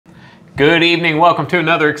Good evening. Welcome to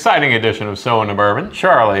another exciting edition of So into Bourbon.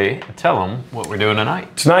 Charlie, tell them what we're doing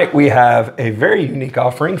tonight. Tonight we have a very unique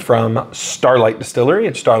offering from Starlight Distillery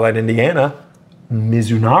in Starlight, Indiana.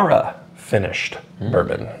 Mizunara finished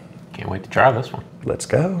bourbon. Can't wait to try this one. Let's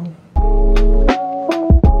go.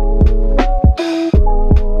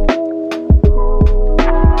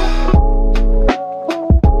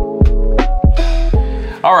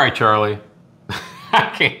 All right, Charlie.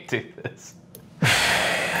 I can't do this.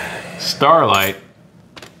 Starlight,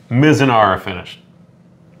 Mizunara finished.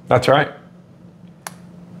 That's right.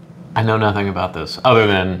 I know nothing about this other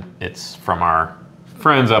than it's from our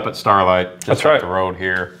friends up at Starlight, just up the road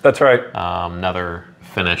here. That's right. Another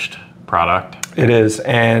finished product. It is,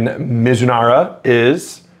 and Mizunara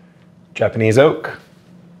is Japanese oak.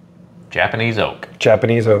 Japanese oak.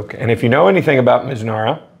 Japanese oak. And if you know anything about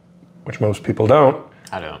Mizunara, which most people don't,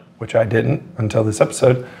 I don't. which I didn't until this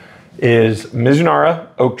episode, is Mizunara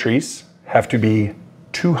oak trees have to be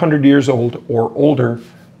 200 years old or older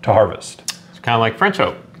to harvest. It's kind of like French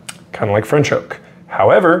oak. Kind of like French oak.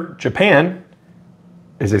 However, Japan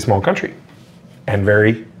is a small country and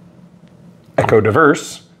very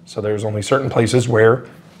eco-diverse, so there's only certain places where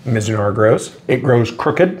Mizunara grows. It grows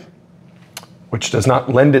crooked, which does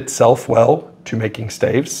not lend itself well to making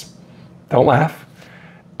staves. Don't laugh.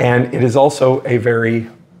 And it is also a very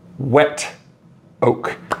wet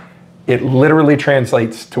oak. It literally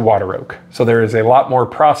translates to water oak. So there is a lot more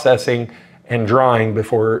processing and drying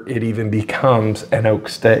before it even becomes an oak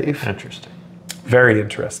stave. Interesting. Very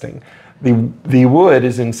interesting. The wood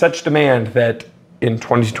is in such demand that in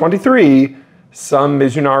 2023, some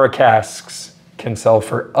Mizunara casks can sell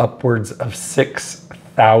for upwards of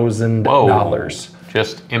 $6,000.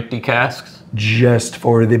 Just empty casks? Just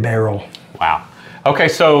for the barrel. Wow. Okay,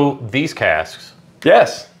 so these casks.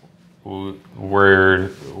 Yes. What were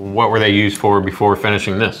they used for before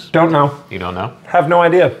finishing this? Don't know. You don't know? Have no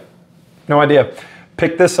idea. No idea.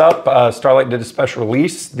 Picked this up. Starlight did a special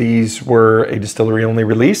release. These were a distillery only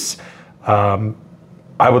release. I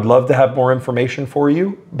would love to have more information for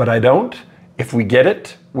you, but I don't. If we get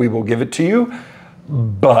it, we will give it to you.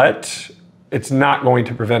 But it's not going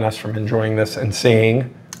to prevent us from enjoying this and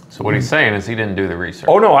seeing. So what he's saying is he didn't do the research.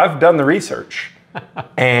 Oh no, I've done the research.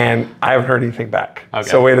 And I haven't heard anything back. Okay.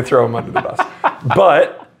 So way to throw him under the bus.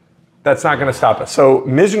 But that's not going to stop us. So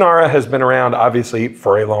Mizunara has been around, obviously,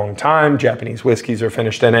 for a long time. Japanese whiskeys are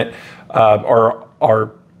finished in it, or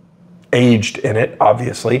are aged in it,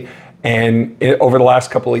 obviously. And over the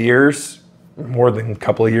last couple of years, more than a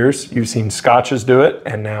couple of years, you've seen scotches do it,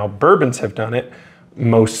 and now bourbons have done it.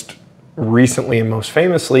 Most recently and most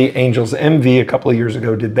famously, Angel's Envy a couple of years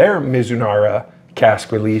ago did their Mizunara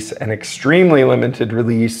cask release, an extremely limited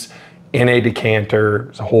release in a decanter.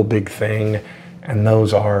 It's a whole big thing, and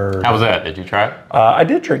those are... How was that? Did you try it? I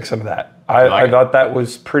did drink some of that. I thought that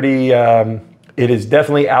was pretty... it is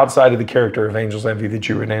definitely outside of the character of Angel's Envy that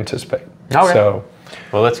you would anticipate. Okay. So,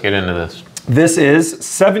 well, let's get into this. This is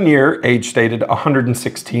 7-year, age stated,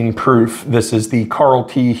 116 proof. This is the Carl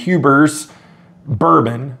T. Huber'S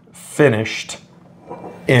bourbon finished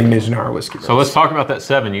in Mizunara whiskey. So let's talk about that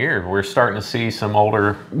 7 year. We're starting to see some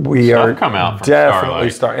older stuff come out from definitely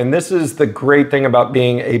Starlight. And this is the great thing about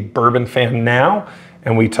being a bourbon fan now.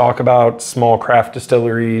 And we talk about small craft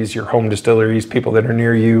distilleries, your home distilleries, people that are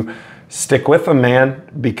near you. Stick with them, man,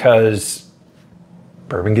 because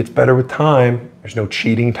bourbon gets better with time. There's no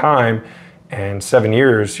cheating time. And 7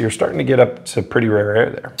 years, you're starting to get up to pretty rare air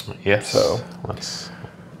there. Yes. So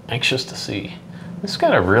anxious to see. It's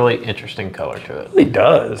got a really interesting color to it. It really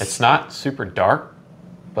does. It's not super dark,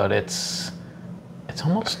 but it's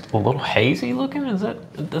almost a little hazy looking. Does it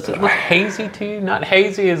look hazy to you? Not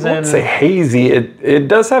hazy as in... I wouldn't say hazy. It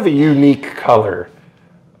does have a unique color.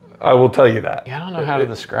 I will tell you that. Yeah, I don't know how to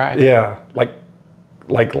describe it. Yeah, like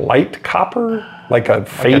light copper, like a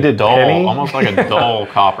faded dull, penny. Almost like a dull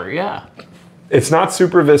copper, yeah. It's not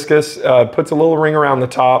super viscous. Puts a little ring around the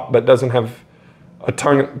top, but doesn't have a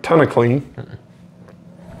ton of clean.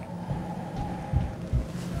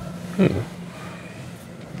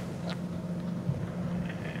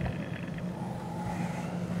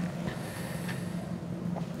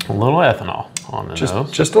 A little ethanol on the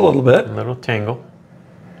nose. Just a little bit. A little tingle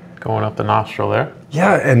going up the nostril there.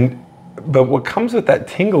 Yeah, but what comes with that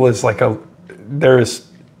tingle is like there is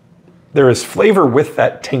flavor with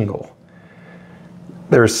that tingle.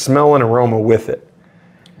 There is smell and aroma with it.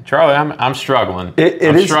 Charlie, I'm struggling.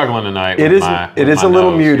 I'm struggling tonight. It is a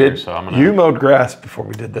little muted. Here, so you mowed grass before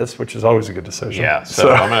we did this, which is always a good decision. Yeah.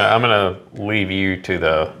 So I'm gonna leave you to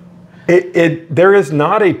the. There is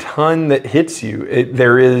not a ton that hits you.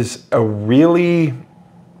 There is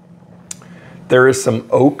some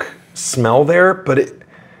oak smell there, but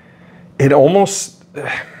it almost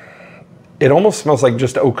smells like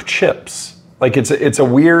just oak chips. Like it's a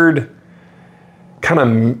weird kind of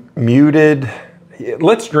muted.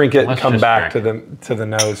 Let's drink it and come back to the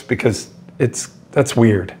nose because that's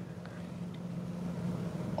weird.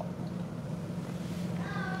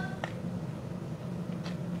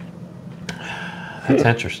 That's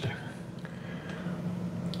interesting.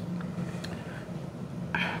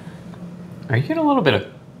 Are you getting a little bit of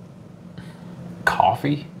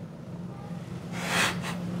coffee?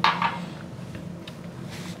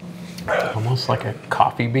 Almost like a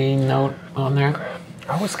coffee bean note on there.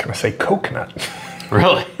 I was gonna say coconut.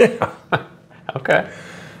 Really? Yeah. Okay.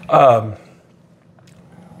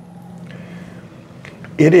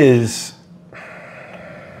 It is.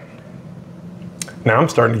 Now I'm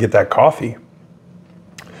starting to get that coffee.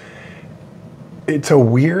 It's a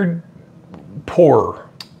weird pour.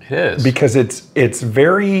 It is. Because it's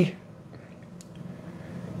very.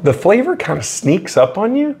 The flavor kind of sneaks up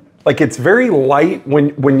on you. Like it's very light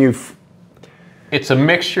when you. It's a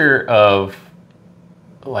mixture of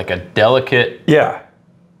like a delicate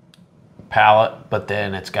palate, but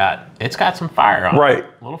then it's got some fire on it. Right.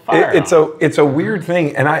 A little fire. It's a weird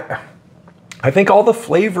thing, and I think all the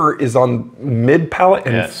flavor is on mid palate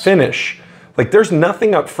and finish. Like there's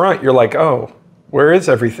nothing up front. You're like, oh, where is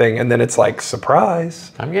everything? And then it's like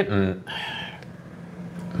surprise. I'm getting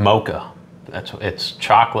mocha. It's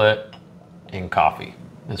chocolate and coffee.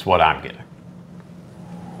 Is what I'm getting.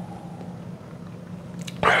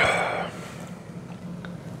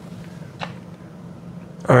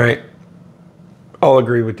 All right, I'll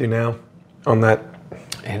agree with you now on that.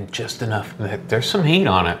 And just enough. There's some heat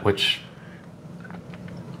on it, which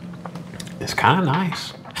is kind of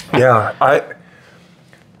nice. Yeah,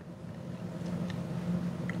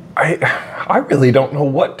 I really don't know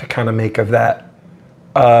what to kind of make of that.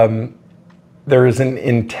 There is an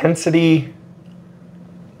intensity.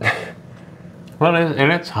 Well,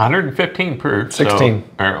 and it's 115 proof. 16.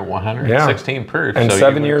 So, or 116 proof. And so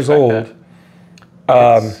 7 years old.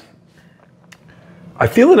 I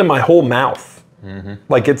feel it in my whole mouth. Mm-hmm.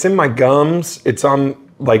 Like it's in my gums. It's on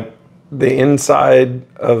like the inside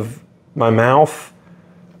of my mouth.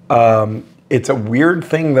 It's a weird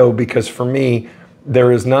thing though, because for me,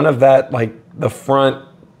 there is none of that, like the front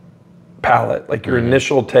palate, like your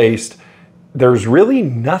initial taste. There's really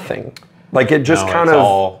nothing. Like it just kind of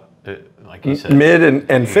all, like you said, mid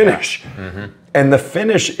and finish. Yeah. Mm-hmm. And the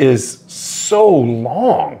finish is so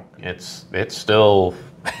long. It's still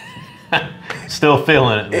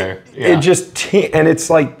feeling it there. It just and it's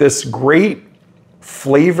like this great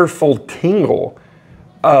flavorful tingle.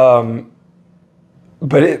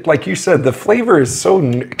 But it, like you said, the flavor is so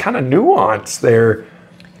kind of nuanced there.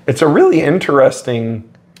 It's a really interesting.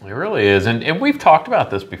 It really is, and we've talked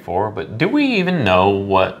about this before. But do we even know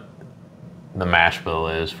what the mash bill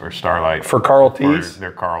is for Starlight for Carl T's?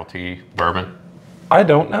 Their Carl T bourbon. I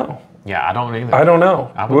don't know. Yeah, I don't either. I don't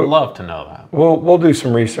know. I would love to know that. We'll do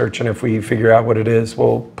some research, and if we figure out what it is,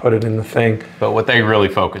 we'll put it in the thing. But what they really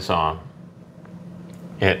focus on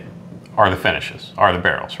are the finishes, are the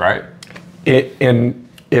barrels, right? In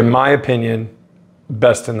my opinion,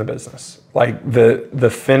 best in the business. Like the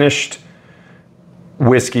finished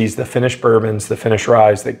whiskeys, the finished bourbons, the finished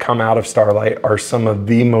ryes that come out of Starlight are some of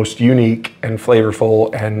the most unique and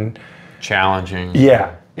flavorful and challenging.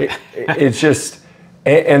 Yeah, it's just.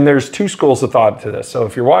 And there's two schools of thought to this. So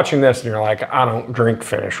if you're watching this and you're like, I don't drink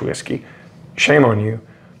finished whiskey, shame on you.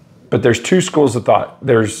 But there's two schools of thought.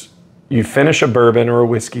 There's you finish a bourbon or a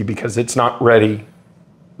whiskey because it's not ready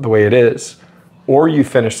the way it is. Or you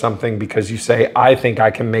finish something because you say, I think I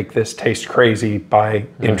can make this taste crazy by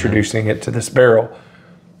introducing it to this barrel.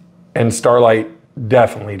 And Starlight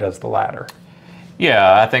definitely does the latter.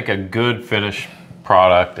 Yeah, I think a good finished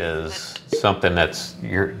product is something that's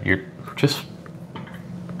you're just,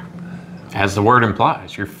 as the word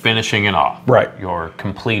implies, you're finishing it off. Right. You're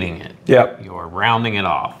completing it. Yep. You're rounding it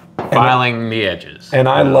off, filing the edges. And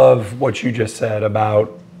I love what you just said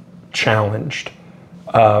about challenged.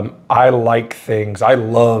 I like things. I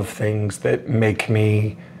love things that make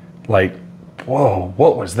me like, whoa,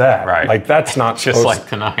 what was that? Right. Like that's not just like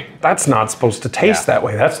tonight. That's not supposed to taste that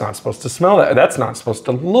way. That's not supposed to smell that. That's not supposed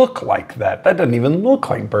to look like that. That doesn't even look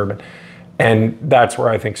like bourbon. And that's where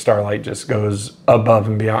I think Starlight just goes above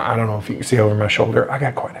and beyond. I don't know if you can see over my shoulder. I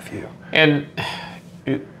got quite a few. And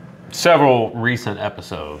several recent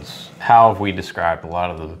episodes, how have we described a lot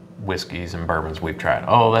of the whiskeys and bourbons we've tried?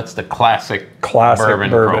 Oh, that's the classic bourbon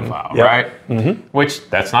profile, right? Mm-hmm. Which,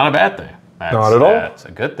 that's not a bad thing. Not at all. That's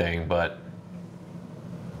a good thing, but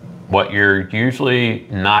What you're usually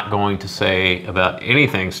not going to say about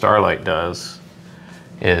anything Starlight does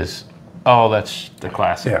is, oh, that's the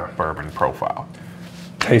classic bourbon profile.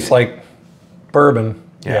 Tastes like bourbon.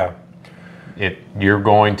 Yeah. You're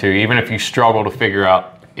going to, even if you struggle to figure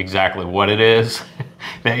out exactly what it is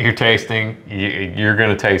that you're tasting, you're going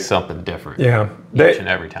to taste something different. Yeah. Each and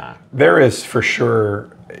every time. There is for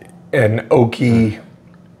sure an oaky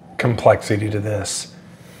complexity to this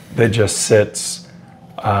that just sits.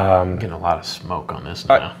 I'm getting a lot of smoke on this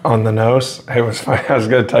now. On the nose. It was funny. I was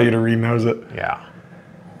going to tell you to re-nose it. Yeah.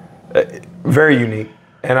 Very unique.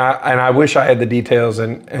 And I wish I had the details.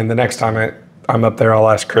 And the next time I'm up there, I'll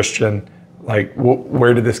ask Christian, like,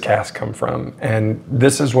 where did this cask come from? And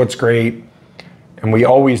this is what's great. And we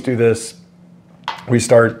always do this. We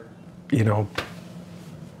start,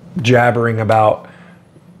 jabbering about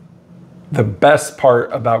the best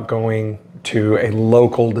part about going to a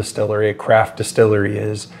local distillery, a craft distillery,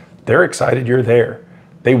 is they're excited you're there.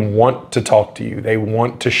 They want to talk to you. They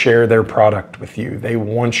want to share their product with you. They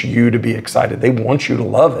want you to be excited. They want you to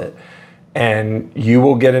love it. And you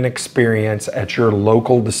will get an experience at your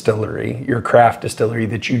local distillery, your craft distillery,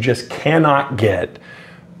 that you just cannot get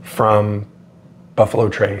from Buffalo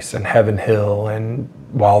Trace and Heaven Hill and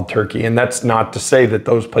Wild Turkey. And that's not to say that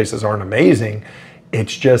those places aren't amazing.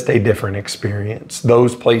 It's just a different experience.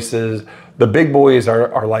 Those places, the big boys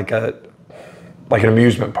are like an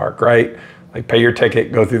amusement park, right? Like, pay your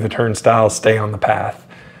ticket, go through the turnstile, stay on the path.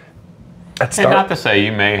 And not to say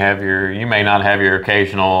you may not have your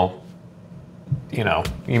occasional,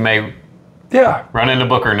 you may run into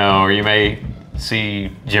Booker No, or you may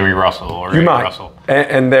see Jimmy Russell or Rick Russell.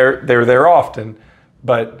 And they're there often,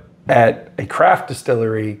 but at a craft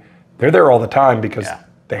distillery, they're there all the time because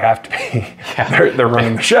they have to be. They're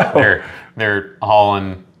running the show. They're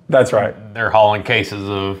hauling. That's right. They're hauling cases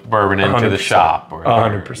of bourbon into the shop, or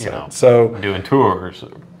 100%. So doing tours.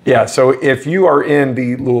 Yeah. So if you are in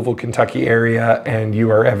the Louisville, Kentucky area and you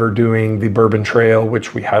are ever doing the Bourbon Trail,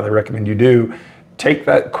 which we highly recommend you do, take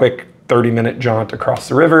that quick 30-minute jaunt across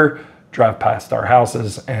the river, drive past our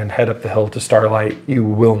houses, and head up the hill to Starlight. You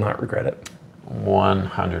will not regret it.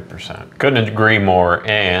 100%. Couldn't agree more.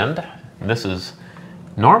 And this is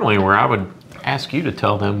normally where I would ask you to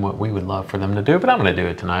tell them what we would love for them to do, but I'm going to do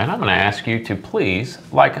it tonight. I'm going to ask you to please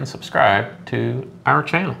like and subscribe to our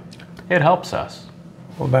channel. It helps us.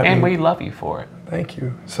 And we love you for it. Thank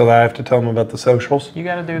you. So I have to tell them about the socials? You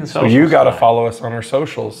got to do the socials. So you got to follow us on our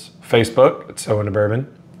socials. Facebook, it's So Into Bourbon.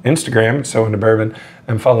 Instagram, it's So Into Bourbon.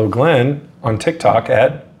 And follow Glenn on TikTok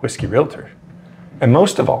at Whiskey Realtor. And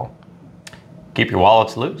most of all, keep your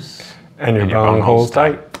wallets loose. And your bong holes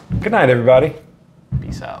tight. Good night, everybody.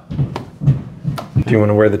 Peace out. Do you want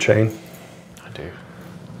to wear the chain? I do.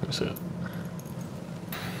 That's it.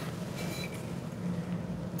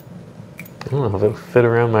 I don't know if it'll fit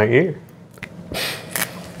around my ear.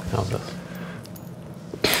 How's this?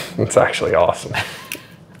 It's actually awesome.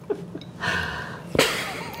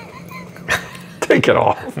 Take it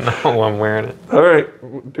off. No, I'm wearing it. All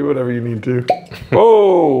right. Do whatever you need to.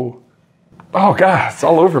 Whoa. Oh, God. It's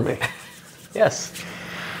all over me. Yes.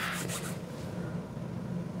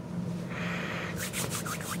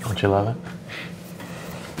 Don't you love it?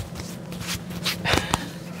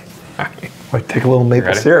 All right. Like, take a little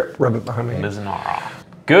maple syrup, rub it behind me. Mizunara.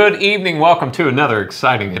 Good evening. Welcome to another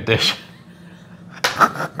exciting edition.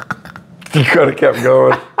 You could have kept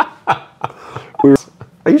going.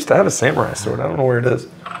 I used to have a samurai sword. I don't know where it is.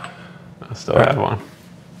 I still have one.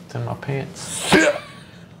 It's in my pants.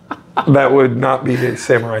 That would not be a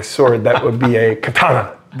samurai sword. That would be a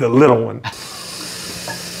katana, the little one.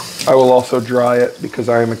 I will also dry it because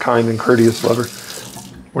I am a kind and courteous lover.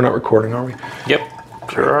 We're not recording, are we?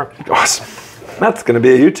 Yep, sure are. Awesome. That's going to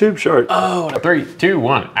be a YouTube short. Oh, 3, 2,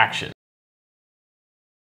 1, action.